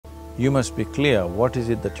you must be clear what is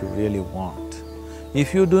it that you really want.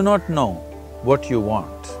 If you do not know what you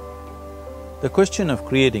want, the question of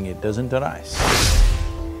creating it doesn't arise.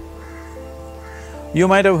 You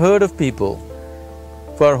might have heard of people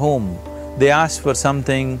for whom they asked for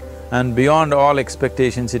something and beyond all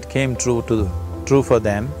expectations it came true for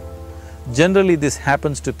them. Generally, this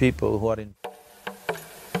happens to people who are in…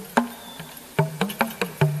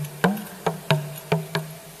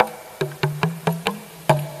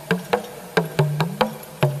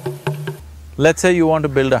 Let's say you want to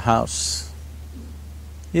build a house.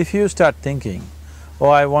 If you start thinking, oh,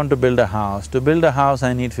 I want to build a house. To build a house,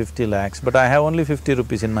 I need 50 lakhs, but I have only 50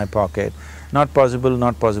 rupees in my pocket. Not possible,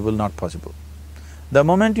 not possible, not possible. The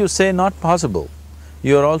moment you say not possible,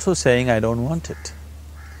 you're also saying, I don't want it.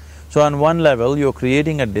 So on one level, you're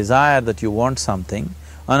creating a desire that you want something.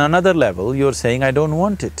 On another level, you're saying, I don't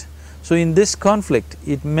want it. So in this conflict,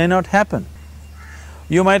 it may not happen.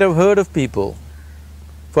 You might have heard of people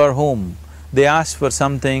for whom they asked for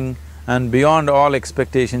something and beyond all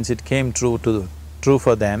expectations it came true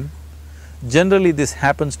for them. Generally, this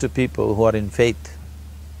happens to people who are in faith.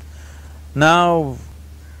 Now,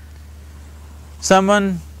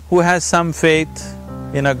 someone who has some faith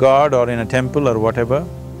in a god or in a temple or whatever,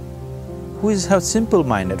 who is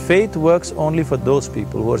simple-minded, faith works only for those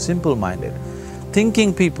people who are simple-minded.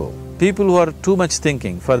 Thinking people, people who are too much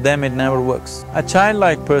thinking, for them it never works. A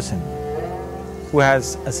childlike person who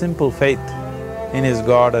has a simple faith in his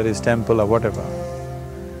god or his temple or whatever,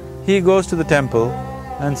 he goes to the temple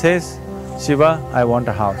and says, Shiva, I want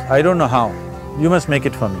a house. I don't know how, you must make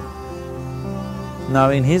it for me. Now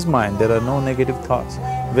in his mind there are no negative thoughts.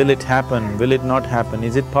 Will it happen? Will it not happen?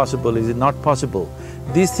 Is it possible? Is it not possible?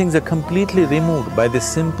 These things are completely removed by this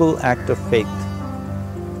simple act of faith.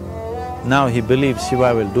 Now he believes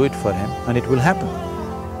Shiva will do it for him and it will happen.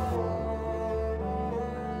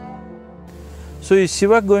 So is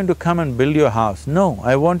Shiva going to come and build your house? No,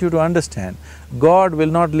 I want you to understand, God will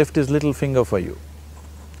not lift his little finger for you.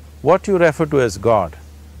 What you refer to as God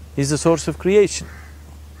is the source of creation.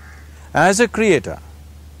 As a creator,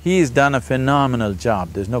 he has done a phenomenal job,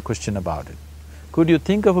 there's no question about it. Could you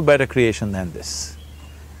think of a better creation than this?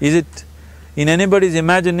 Is it in anybody's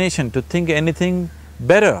imagination to think anything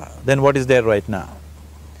better than what is there right now?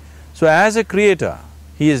 So as a creator,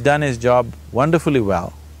 he has done his job wonderfully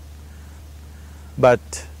well.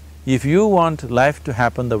 But if you want life to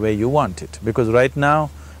happen the way you want it, because right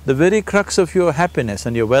now, the very crux of your happiness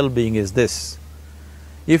and your well-being is this,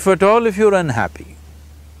 if at all if you're unhappy,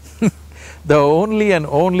 the only and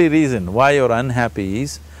only reason why you're unhappy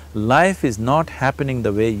is life is not happening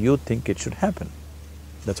the way you think it should happen.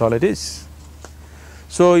 That's all it is.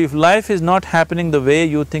 So if life is not happening the way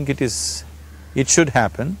you think it should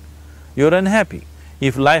happen, you're unhappy.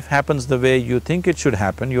 If life happens the way you think it should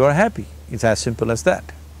happen, you are happy. It's as simple as that.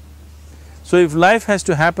 So if life has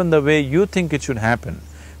to happen the way you think it should happen,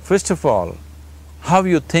 first of all, how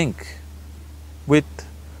you think, with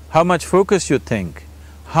how much focus you think,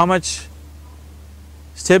 how much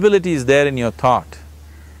stability is there in your thought,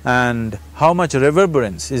 and how much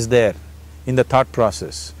reverberance is there in the thought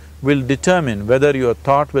process will determine whether your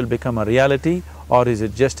thought will become a reality or is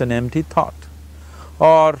it just an empty thought.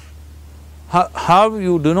 Or how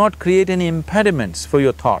you do not create any impediments for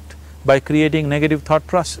your thought by creating negative thought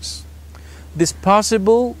process. This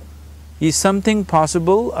possible, is something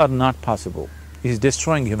possible or not possible, is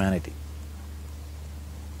destroying humanity.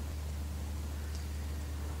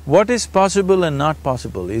 What is possible and not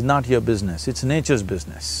possible is not your business, it's nature's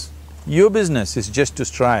business. Your business is just to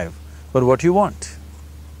strive for what you want.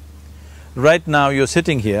 Right now you're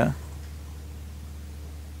sitting here,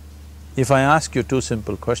 if I ask you two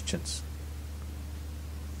simple questions,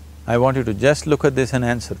 I want you to just look at this and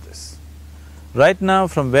answer this. Right now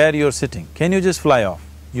from where you're sitting, can you just fly off?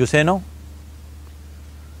 You say no.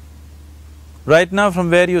 Right now from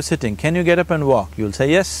where you're sitting, can you get up and walk? You'll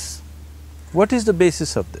say yes. What is the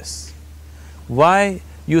basis of this? Why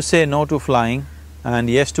you say no to flying and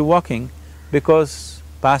yes to walking? Because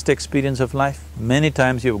past experience of life, many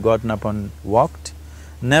times you've gotten up and walked,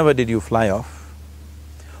 never did you fly off.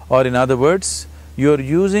 Or in other words, you're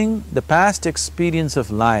using the past experience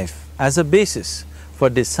of life as a basis for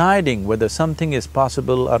deciding whether something is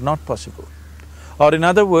possible or not possible. Or in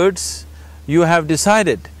other words, you have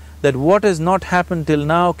decided that what has not happened till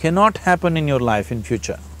now cannot happen in your life in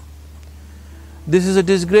future. This is a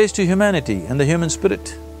disgrace to humanity and the human spirit.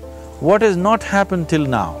 What has not happened till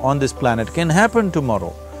now on this planet can happen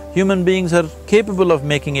tomorrow. Human beings are capable of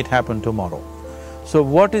making it happen tomorrow. So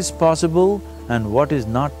what is possible and what is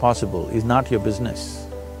not possible is not your business.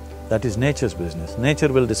 That is nature's business.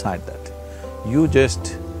 Nature will decide that. You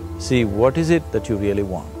just See what is it that you really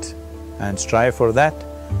want and strive for that.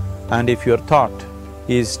 And if your thought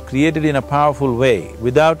is created in a powerful way,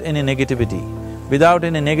 without any negativity, without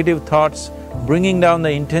any negative thoughts bringing down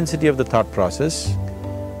the intensity of the thought process,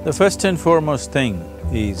 the first and foremost thing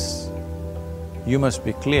is you must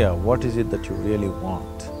be clear what is it that you really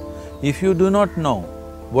want. If you do not know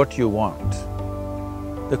what you want,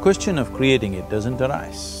 the question of creating it doesn't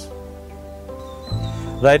arise.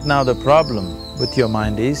 Right now the problem with your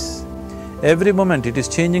mind is, every moment it is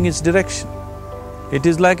changing its direction. It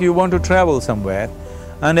is like you want to travel somewhere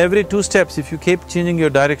and every 2 steps if you keep changing your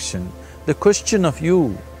direction, the question of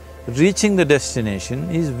you reaching the destination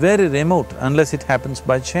is very remote unless it happens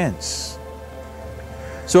by chance.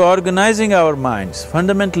 So organizing our minds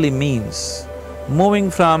fundamentally means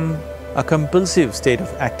moving from a compulsive state of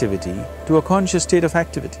activity to a conscious state of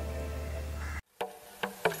activity.